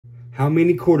How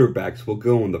many quarterbacks will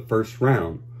go in the first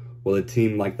round? Will a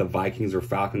team like the Vikings or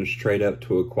Falcons trade up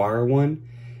to acquire one?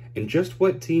 And just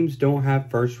what teams don't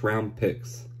have first round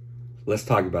picks? Let's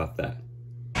talk about that.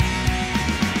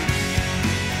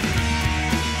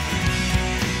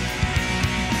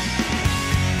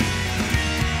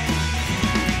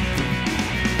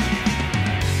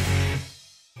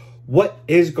 What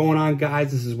is going on,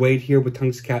 guys? This is Wade here with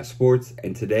Tunks Cat Sports,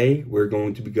 and today we're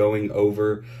going to be going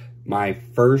over my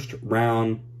first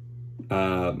round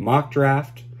mock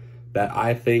draft that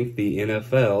I think the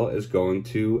NFL is going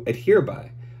to adhere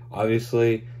by.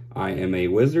 Obviously, I am a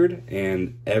wizard,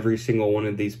 and every single one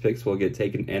of these picks will get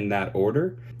taken in that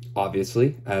order.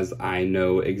 Obviously, as I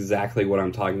know exactly what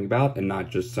I'm talking about, and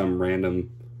not just some random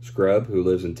scrub who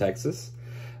lives in Texas.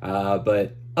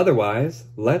 But otherwise,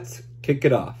 let's kick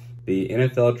it off. The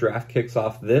NFL draft kicks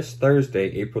off this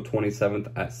Thursday, April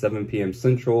 27th at 7 p.m.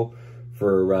 Central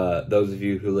for those of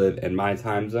you who live in my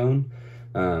time zone.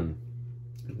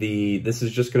 This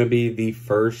is just going to be the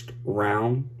first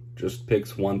round, just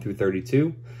picks 1 through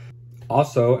 32.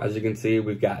 Also, as you can see,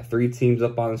 we've got 3 teams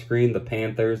up on the screen: the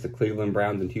Panthers, the Cleveland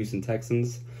Browns, and Houston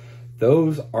Texans.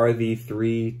 Those are the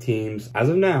 3 teams, as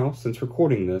of now, since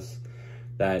recording this,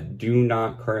 that do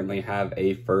not currently have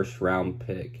a first round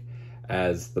pick,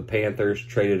 as the Panthers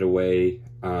traded away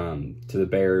to the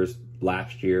Bears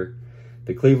last year.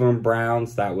 The Cleveland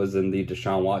Browns, that was in the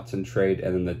Deshaun Watson trade,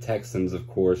 and then the Texans, of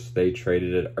course, they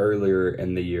traded it earlier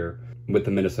in the year with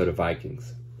the Minnesota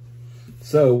Vikings.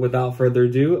 So, without further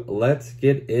ado, let's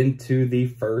get into the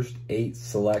first 8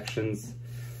 selections.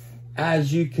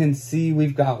 As you can see,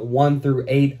 we've got 1 through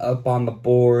 8 up on the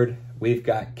board. We've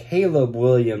got Caleb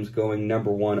Williams going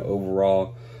number 1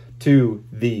 overall to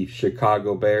the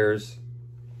Chicago Bears.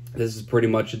 This is pretty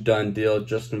much a done deal.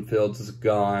 Justin Fields is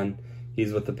gone.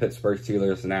 He's with the Pittsburgh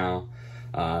Steelers now.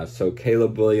 So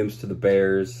Caleb Williams to the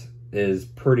Bears is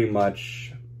pretty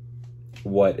much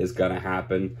what is going to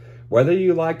happen. Whether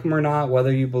you like him or not,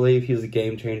 whether you believe he's a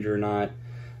game changer or not,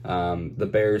 the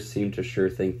Bears seem to sure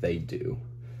think they do.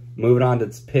 Moving on to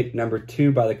pick number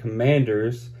 2 by the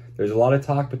Commanders. There's a lot of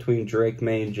talk between Drake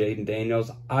May and Jayden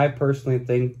Daniels. I personally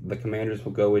think the Commanders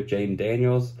will go with Jayden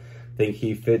Daniels. I think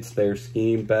he fits their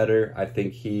scheme better. I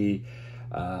think he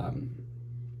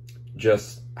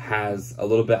just has a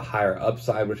little bit higher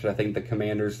upside, which I think the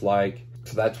Commanders like.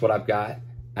 So that's what I've got.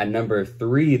 At number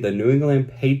 3, the New England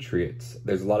Patriots.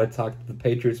 There's a lot of talk that the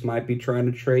Patriots might be trying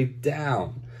to trade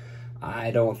down.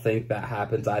 I don't think that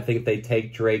happens. I think they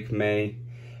take Drake May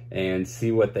and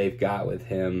see what they've got with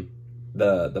him.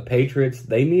 The Patriots,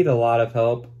 they need a lot of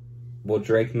help. Will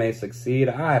Drake May succeed?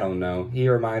 I don't know. He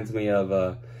reminds me of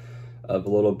a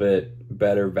little bit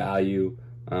better value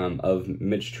of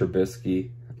Mitch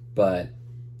Trubisky, but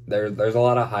there's a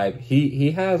lot of hype.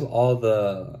 He has all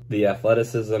the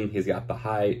athleticism. He's got the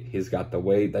height. He's got the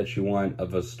weight that you want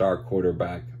of a star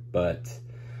quarterback, but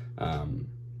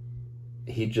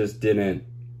he just didn't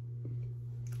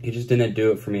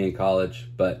do it for me in college.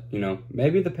 But you know,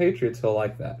 maybe the Patriots will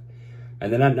like that.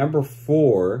 And then at number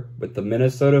 4, with the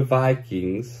Minnesota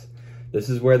Vikings, this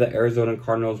is where the Arizona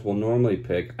Cardinals will normally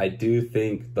pick. I do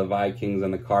think the Vikings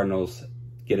and the Cardinals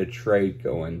get a trade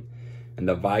going. And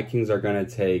the Vikings are going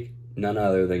to take none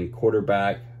other than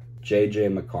quarterback J.J.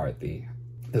 McCarthy.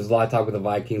 There's a lot of talk with the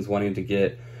Vikings wanting to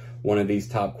get one of these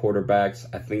top quarterbacks.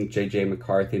 I think J.J.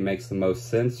 McCarthy makes the most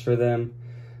sense for them.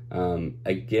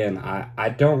 Again, I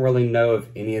don't really know if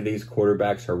any of these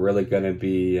quarterbacks are really going to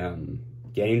be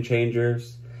game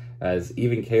changers, as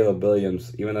even Caleb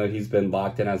Williams, even though he's been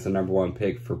locked in as the number 1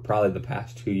 pick for probably the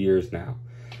past 2 years now,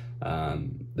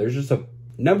 there's just a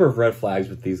number of red flags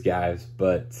with these guys.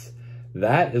 But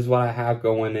that is what I have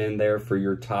going in there for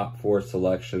your top 4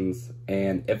 selections.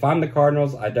 And if I'm the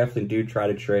Cardinals, I definitely do try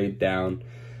to trade down,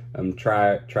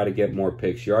 try to get more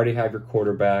picks. You already have your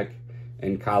quarterback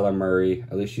in Kyler Murray,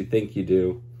 at least you think you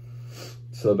do.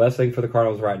 So the best thing for the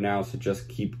Cardinals right now is to just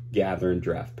keep gathering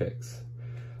draft picks.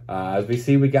 As we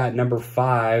see, we got number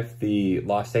 5, the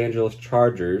Los Angeles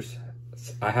Chargers.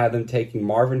 I have them taking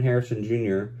Marvin Harrison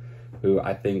Jr., who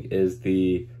I think is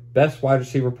the best wide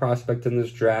receiver prospect in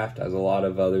this draft, as a lot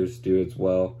of others do as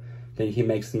well. I think he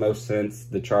makes the most sense.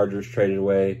 The Chargers traded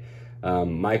away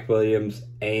Mike Williams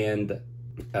and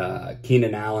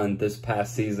Keenan Allen this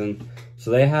past season.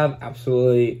 So they have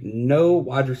absolutely no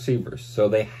wide receivers. So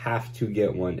they have to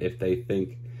get one if they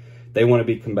think they want to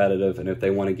be competitive and if they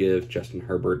want to give Justin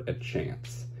Herbert a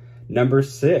chance. Number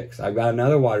 6, I've got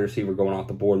another wide receiver going off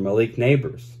the board, Malik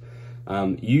Nabers.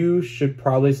 You should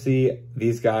probably see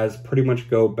these guys pretty much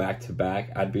go back to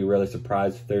back. I'd be really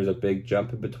surprised if there's a big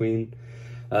jump in between.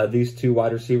 these two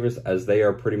wide receivers, as they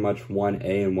are pretty much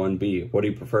 1A and 1B. What do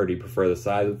you prefer? Do you prefer the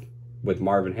size with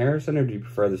Marvin Harrison, or do you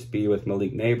prefer the speed with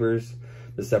Malik Nabers,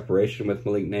 the separation with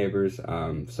Malik Nabers?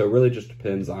 So it really just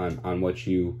depends on what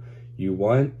you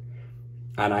want.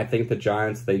 And I think the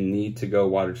Giants, they need to go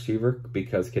wide receiver,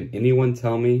 because can anyone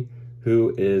tell me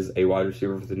who is a wide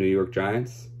receiver for the New York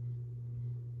Giants?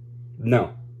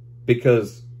 No,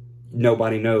 because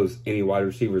nobody knows any wide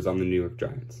receivers on the New York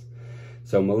Giants.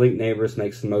 So Malik Nabers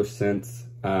makes the most sense.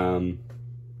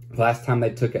 Last time they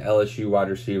took an LSU wide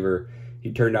receiver,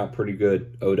 he turned out pretty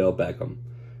good, Odell Beckham.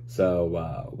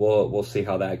 So we'll see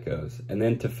how that goes. And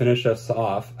then to finish us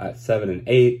off at 7 and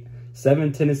 8,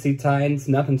 7 Tennessee Titans,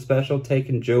 nothing special,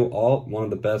 taking Joe Alt, one of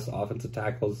the best offensive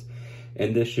tackles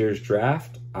in this year's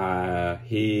draft.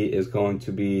 He is going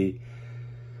to be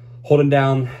holding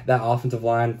down that offensive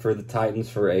line for the Titans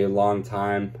for a long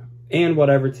time. And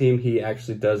whatever team he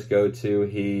actually does go to,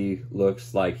 he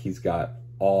looks like he's got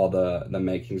all the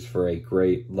makings for a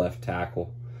great left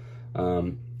tackle.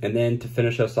 And then to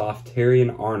finish us off,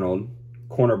 Terrion Arnold,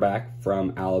 cornerback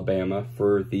from Alabama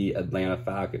for the Atlanta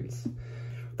Falcons.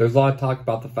 There's a lot of talk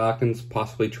about the Falcons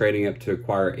possibly trading up to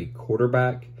acquire a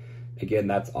quarterback. Again,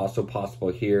 that's also possible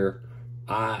here.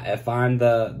 If I'm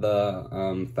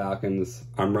the Falcons,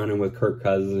 I'm running with Kirk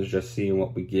Cousins, just seeing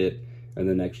what we get in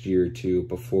the next year or two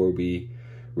before we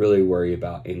really worry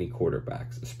about any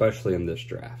quarterbacks, especially in this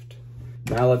draft.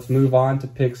 Now let's move on to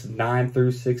picks 9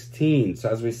 through 16. So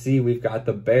as we see, we've got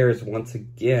the Bears once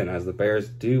again, as the Bears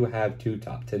do have 2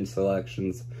 top 10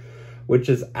 selections, which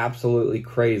is absolutely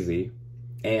crazy.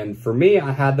 And for me,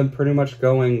 I had them pretty much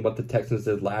going what the Texans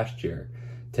did last year,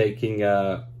 taking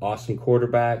an awesome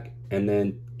quarterback and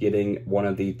then getting one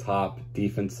of the top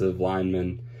defensive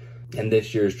linemen in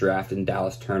this year's draft in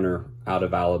Dallas Turner out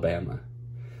of Alabama.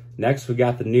 Next, we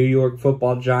got the New York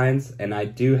Football Giants, and I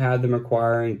do have them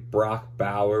acquiring Brock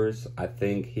Bowers. I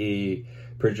think he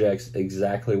projects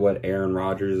exactly what Aaron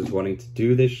Rodgers is wanting to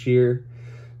do this year.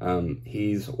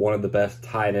 He's one of the best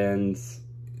tight ends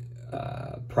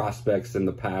prospects in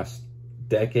the past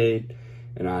decade,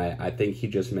 and I think he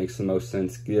just makes the most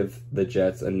sense. Give the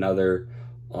Jets another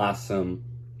awesome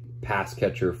pass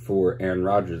catcher for Aaron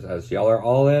Rodgers, as y'all are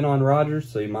all in on Rodgers,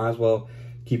 so you might as well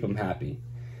keep him happy.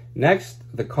 Next,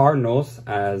 the Cardinals,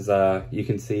 as you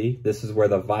can see, this is where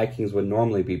the Vikings would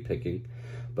normally be picking,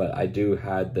 but I do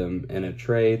had them in a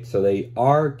trade, so they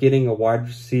are getting a wide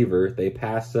receiver. They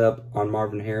passed up on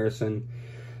Marvin Harrison,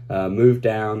 moved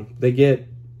down. They get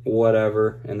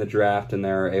whatever in the draft, and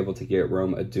they're able to get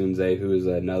Rome Odunze, who is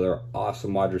another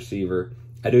awesome wide receiver.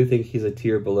 I do think he's a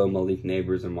tier below Malik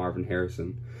Nabers and Marvin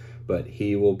Harrison, but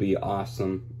he will be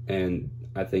awesome, and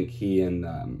I think he and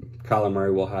Kyler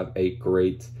Murray will have a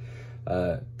great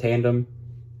tandem.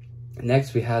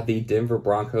 Next, we have the Denver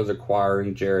Broncos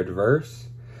acquiring Jared Verse.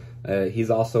 He's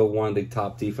also one of the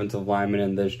top defensive linemen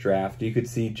in this draft. You could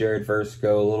see Jared Verse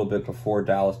go a little bit before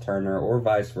Dallas Turner or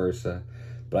vice versa,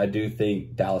 but I do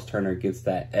think Dallas Turner gets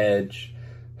that edge,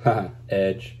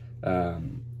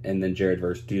 and then Jared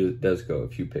Verse does go a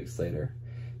few picks later.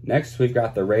 Next, we've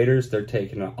got the Raiders. They're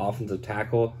taking an offensive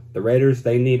tackle. The Raiders,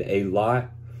 they need a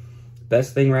lot.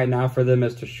 Best thing right now for them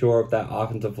is to shore up that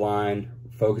offensive line,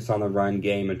 focus on the run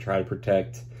game, and try to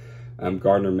protect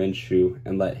Gardner Minshew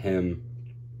and let him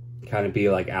kind of be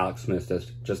like Alex Smith, as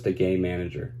just a game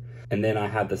manager. And then I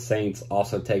had the Saints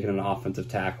also taking an offensive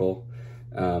tackle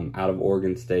out of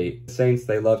Oregon State. The Saints,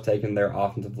 they love taking their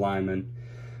offensive linemen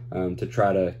to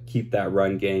try to keep that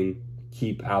run game,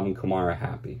 keep Alvin Kamara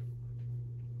happy.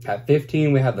 At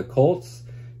 15, we have the Colts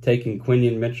taking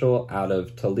Quinion Mitchell out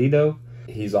of Toledo.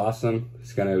 He's awesome.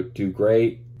 He's going to do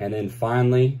great. And then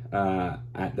finally,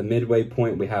 at the midway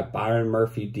point, we have Byron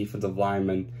Murphy, defensive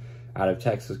lineman out of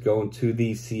Texas, going to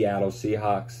the Seattle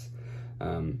Seahawks.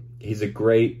 He's a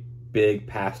great big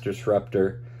pass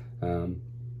disruptor.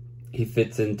 He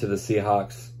fits into the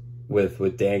Seahawks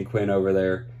with Dan Quinn over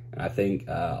there. And I think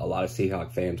a lot of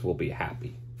Seahawk fans will be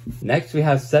happy. Next, we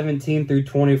have 17 through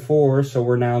 24, so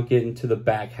we're now getting to the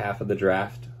back half of the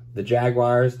draft. The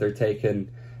Jaguars, they're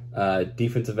taking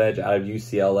defensive edge out of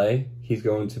UCLA. He's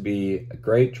going to be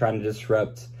great, trying to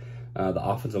disrupt the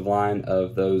offensive line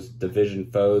of those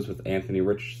division foes with Anthony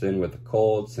Richardson with the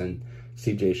Colts and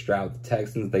C.J. Stroud with the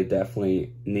Texans. They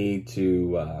definitely need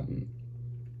to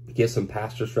get some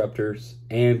pass disruptors,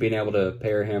 and being able to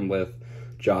pair him with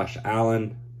Josh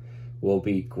Allen will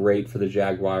be great for the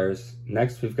Jaguars.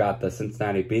 Next, we've got the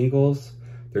Cincinnati Bengals.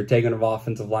 They're taking an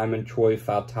offensive lineman, Troy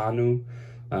Fautanu,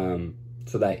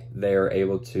 so that they are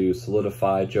able to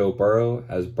solidify Joe Burrow,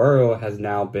 as Burrow has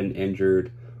now been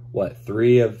injured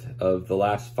 3 of the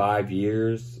last 5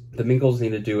 years. The Bengals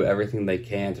need to do everything they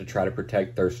can to try to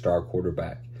protect their star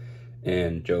quarterback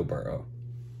and Joe Burrow.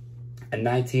 At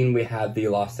 19, we have the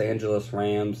Los Angeles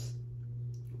Rams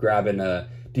grabbing a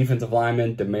defensive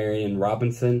lineman, Demarion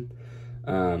Robinson.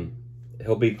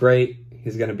 He'll be great.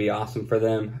 He's going to be awesome for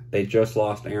them. They just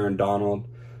lost Aaron Donald.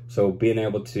 So being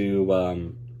able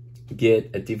to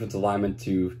get a defensive lineman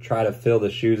to try to fill the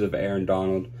shoes of Aaron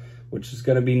Donald, which is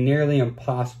going to be nearly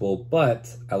impossible,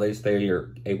 but at least they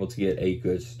are able to get a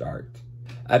good start.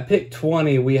 At pick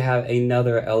 20, we have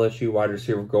another LSU wide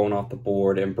receiver going off the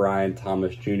board, and Brian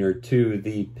Thomas Jr. to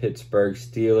the Pittsburgh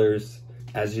Steelers.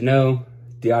 As you know,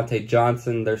 Deontay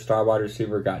Johnson, their star wide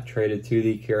receiver, got traded to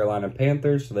the Carolina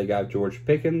Panthers, so they got George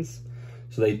Pickens.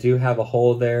 So they do have a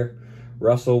hole there.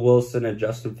 Russell Wilson and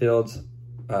Justin Fields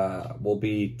will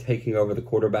be taking over the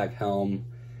quarterback helm.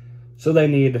 So they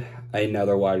need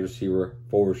another wide receiver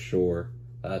for sure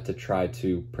to try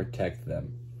to protect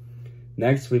them.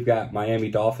 Next, we've got Miami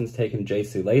Dolphins taking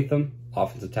J.C. Latham,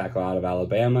 offensive tackle out of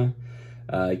Alabama,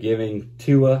 giving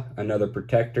Tua another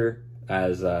protector,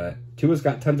 as Tua's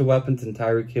got tons of weapons in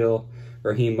Tyreek Hill,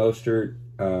 Raheem Mostert,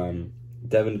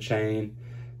 Devin Chain,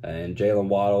 and Jalen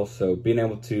Waddle. So being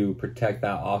able to protect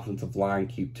that offensive line,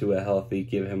 keep Tua healthy,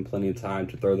 give him plenty of time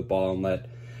to throw the ball, and let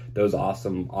those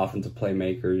awesome offensive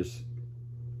playmakers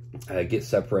get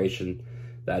separation.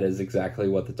 That is exactly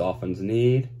what the Dolphins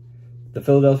need. The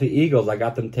Philadelphia Eagles, I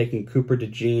got them taking Cooper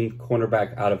DeJean,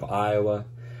 cornerback out of Iowa.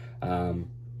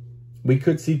 We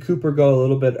could see Cooper go a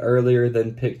little bit earlier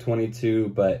than pick 22,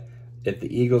 but if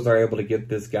the Eagles are able to get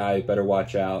this guy, better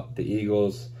watch out. The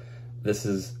Eagles,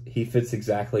 he fits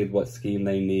exactly what scheme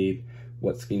they need,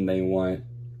 what scheme they want,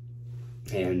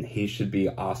 and he should be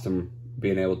awesome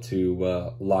being able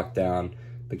to lock down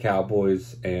the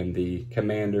Cowboys and the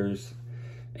Commanders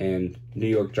and New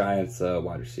York Giants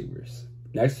wide receivers.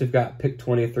 Next, we've got pick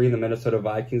 23, the Minnesota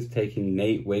Vikings taking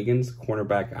Nate Wiggins,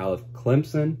 cornerback out of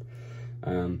Clemson.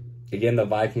 Again, the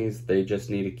Vikings, they just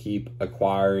need to keep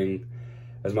acquiring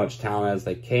as much talent as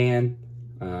they can.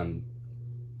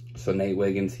 So Nate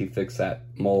Wiggins, he fits that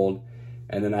mold.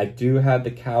 And then I do have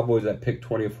the Cowboys at pick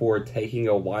 24 taking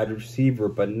a wide receiver,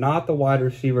 but not the wide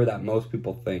receiver that most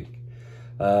people think.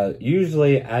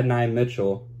 Usually, Adonai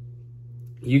Mitchell,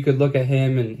 you could look at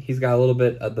him and he's got a little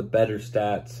bit of the better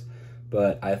stats,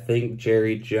 but I think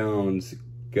Jerry Jones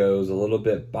goes a little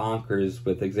bit bonkers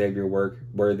with Xavier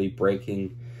Worthy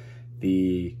breaking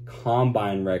the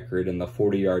combine record in the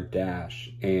 40-yard dash,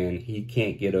 and he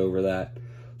can't get over that.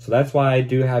 So that's why I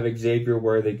do have Xavier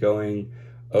Worthy going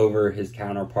over his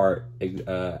counterpart,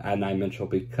 Adonai Mitchell,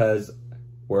 because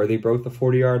Worthy broke the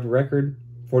 40-yard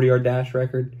dash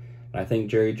record, and I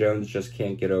think Jerry Jones just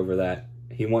can't get over that.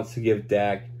 He wants to give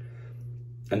Dak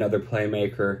another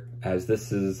playmaker, as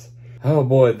this is, oh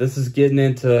boy, this is getting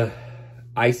into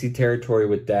icy territory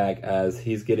with Dak, as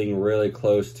he's getting really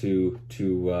close to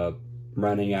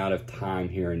running out of time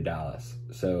here in Dallas.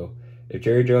 So if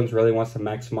Jerry Jones really wants to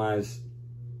maximize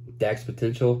Dak's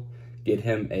potential, get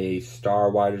him a star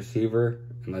wide receiver,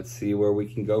 and let's see where we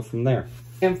can go from there.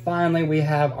 And finally, we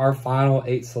have our final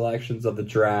 8 selections of the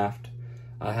draft.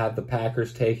 I have the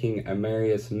Packers taking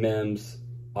Amarius Mims,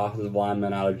 offensive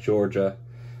lineman out of Georgia.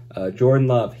 Jordan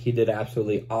Love, he did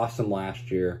absolutely awesome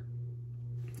last year.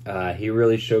 He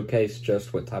really showcased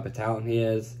just what type of talent he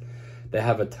is. They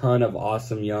have a ton of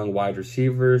awesome young wide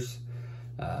receivers.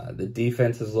 The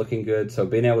defense is looking good, so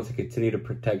being able to continue to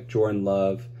protect Jordan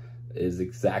Love is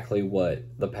exactly what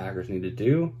the Packers need to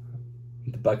do.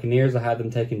 The Buccaneers, I had them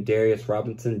taking Darius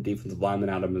Robinson, defensive lineman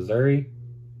out of Missouri,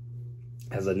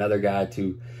 as another guy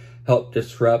to help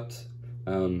disrupt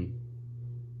and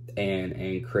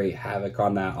create havoc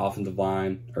on that offensive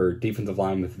line or defensive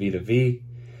line with Vita V.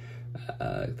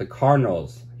 The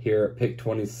Cardinals here at pick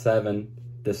 27.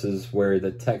 This is where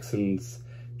the Texans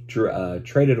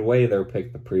traded away their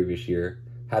pick the previous year.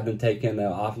 Had them taken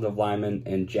the offensive lineman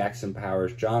and Jackson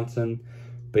Powers Johnson.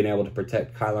 Being able to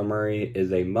protect Kyler Murray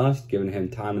is a must. Giving him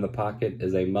time in the pocket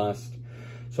is a must.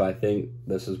 So I think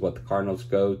this is what the Cardinals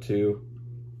go to.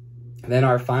 And then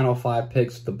our final 5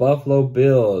 picks, the Buffalo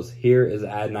Bills. Here is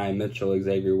Adonai Mitchell,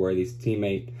 Xavier Worthy's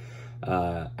teammate.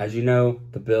 As you know,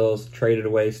 the Bills traded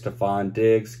away Stephon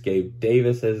Diggs. Gabe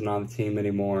Davis isn't on the team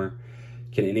anymore.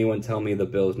 Can anyone tell me the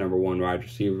Bills' #1 wide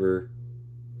receiver?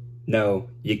 No,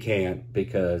 you can't,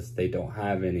 because they don't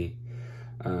have any.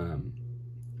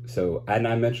 So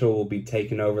Adonai Mitchell will be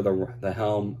taking over the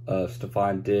helm of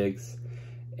Stephon Diggs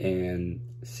and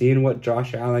seeing what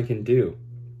Josh Allen can do.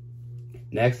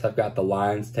 Next, I've got the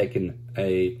Lions taking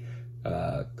a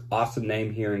awesome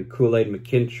name here in Kool-Aid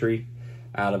McKinstry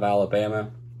out of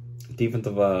Alabama.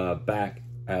 defensive back,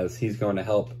 as he's going to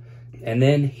help. And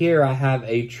then here I have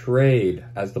a trade.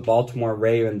 As the Baltimore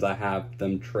Ravens, I have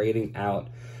them trading out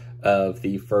of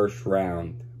the first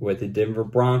round with the Denver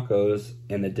Broncos,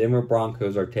 and the Denver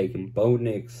Broncos are taking Bo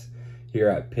Nix here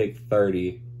at pick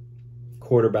 30,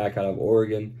 quarterback out of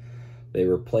Oregon. They're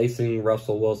replacing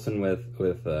Russell Wilson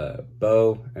with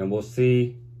Bo, and we'll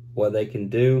see what they can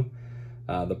do.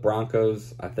 The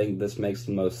Broncos, I think this makes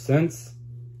the most sense.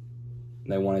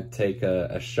 They want to take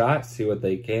a shot, see what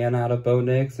they can out of Bo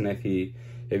Nix, and if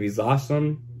he's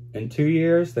awesome in 2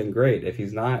 years, then great. If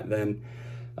he's not, then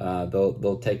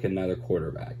they'll take another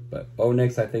quarterback. But Bo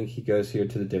Nix, I think he goes here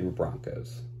to the Denver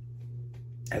Broncos.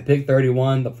 At pick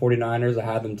 31, the 49ers, I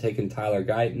had them taking Tyler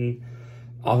Guyton,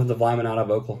 offensive lineman out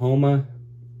of Oklahoma,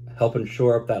 helping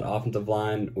shore up that offensive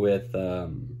line with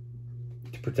to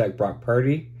protect Brock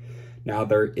Purdy. Now,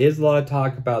 there is a lot of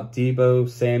talk about Deebo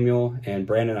Samuel and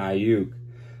Brandon Ayuk.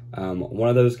 One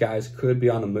of those guys could be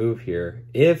on the move here.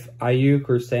 If Ayuk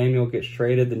or Samuel gets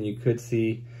traded, then you could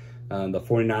see the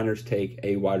 49ers take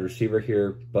a wide receiver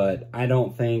here, but I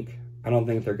don't think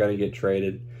they're going to get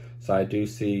traded. So I do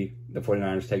see the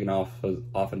 49ers taking off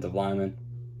offensive lineman.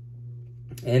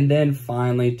 And then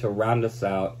finally, to round us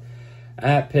out,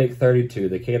 at pick 32,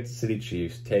 the Kansas City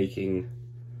Chiefs taking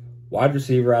wide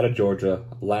receiver out of Georgia,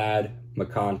 Ladd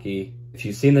McConkey. If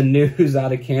you've seen the news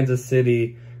out of Kansas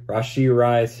City, Rashee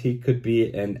Rice, he could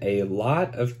be in a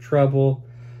lot of trouble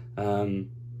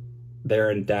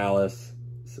there in Dallas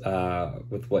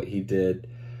with what he did.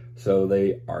 So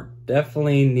they are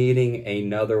definitely needing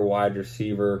another wide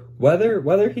receiver.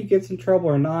 Whether he gets in trouble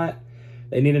or not,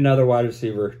 they need another wide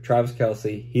receiver. Travis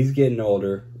Kelce, he's getting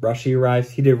older. Rashee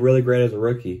Rice, he did really great as a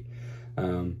rookie.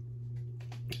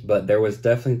 But there was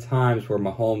definitely times where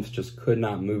Mahomes just could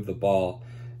not move the ball,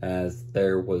 as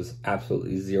there was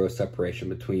absolutely zero separation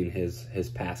between his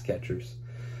pass catchers.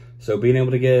 So being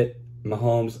able to get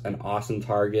Mahomes an awesome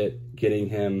target, getting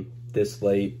him this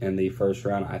late in the first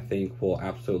round, I think will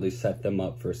absolutely set them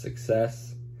up for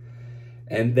success.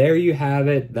 And there you have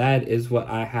it. That is what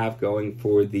I have going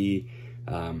for the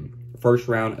first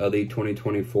round of the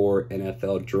 2024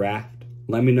 NFL Draft.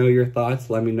 Let me know your thoughts.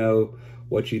 Let me know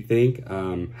what you think.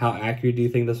 How accurate do you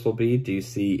think this will be? Do you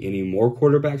see any more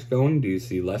quarterbacks going? Do you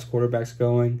see less quarterbacks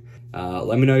going?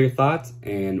 Let me know your thoughts,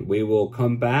 and we will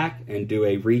come back and do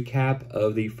a recap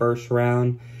of the first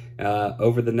round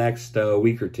over the next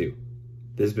week or two.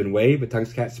 This has been Wade with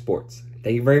Tongues Cat Sports.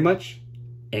 Thank you very much,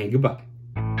 and goodbye.